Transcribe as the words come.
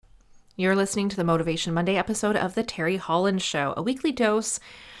You're listening to the Motivation Monday episode of The Terry Holland Show, a weekly dose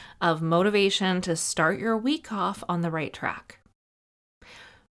of motivation to start your week off on the right track.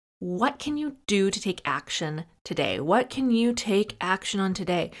 What can you do to take action today? What can you take action on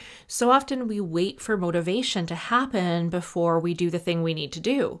today? So often we wait for motivation to happen before we do the thing we need to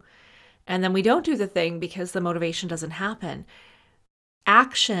do. And then we don't do the thing because the motivation doesn't happen.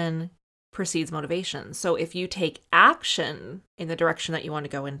 Action precedes motivation. So if you take action in the direction that you want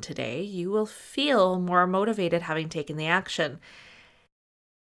to go in today, you will feel more motivated having taken the action.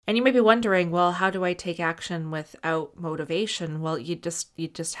 And you may be wondering, well, how do I take action without motivation? Well, you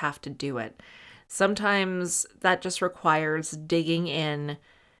just have to do it. Sometimes that just requires digging in,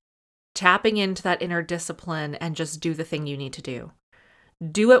 tapping into that inner discipline, and just do the thing you need to do.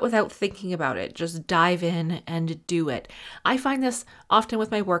 Do it without thinking about it. Just dive in and do it. I find this often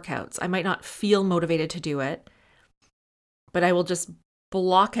with my workouts. I might not feel motivated to do it, but I will just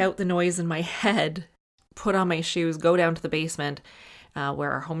block out the noise in my head, put on my shoes, go down to the basement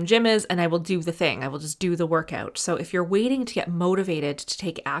where our home gym is, and I will do the thing. I will just do the workout. So if you're waiting to get motivated to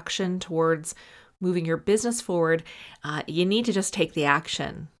take action towards moving your business forward, you need to just take the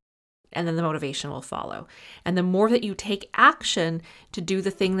action. And then the motivation will follow. And the more that you take action to do the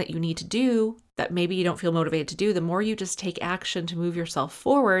thing that you need to do, that maybe you don't feel motivated to do, the more you just take action to move yourself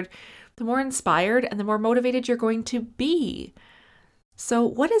forward, the more inspired and the more motivated you're going to be. So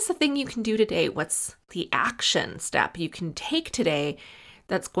what is the thing you can do today? What's the action step you can take today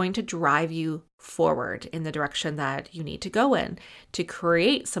that's going to drive you forward in the direction that you need to go in, to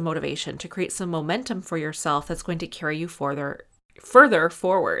create some motivation, to create some momentum for yourself that's going to carry you further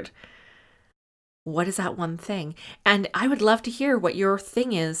forward? What is that one thing? And I would love to hear what your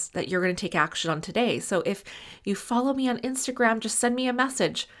thing is that you're going to take action on today. So if you follow me on Instagram, just send me a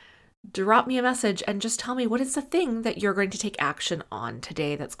message, drop me a message, and just tell me what is the thing that you're going to take action on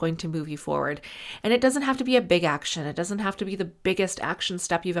today that's going to move you forward. And it doesn't have to be a big action. It doesn't have to be the biggest action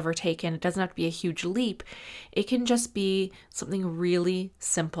step you've ever taken. It doesn't have to be a huge leap. It can just be something really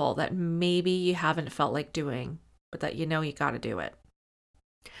simple that maybe you haven't felt like doing, but that you know you got to do it.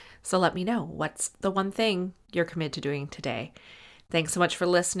 So let me know, what's the one thing you're committed to doing today? Thanks so much for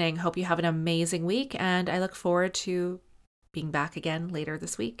listening. Hope you have an amazing week, and I look forward to being back again later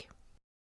this week.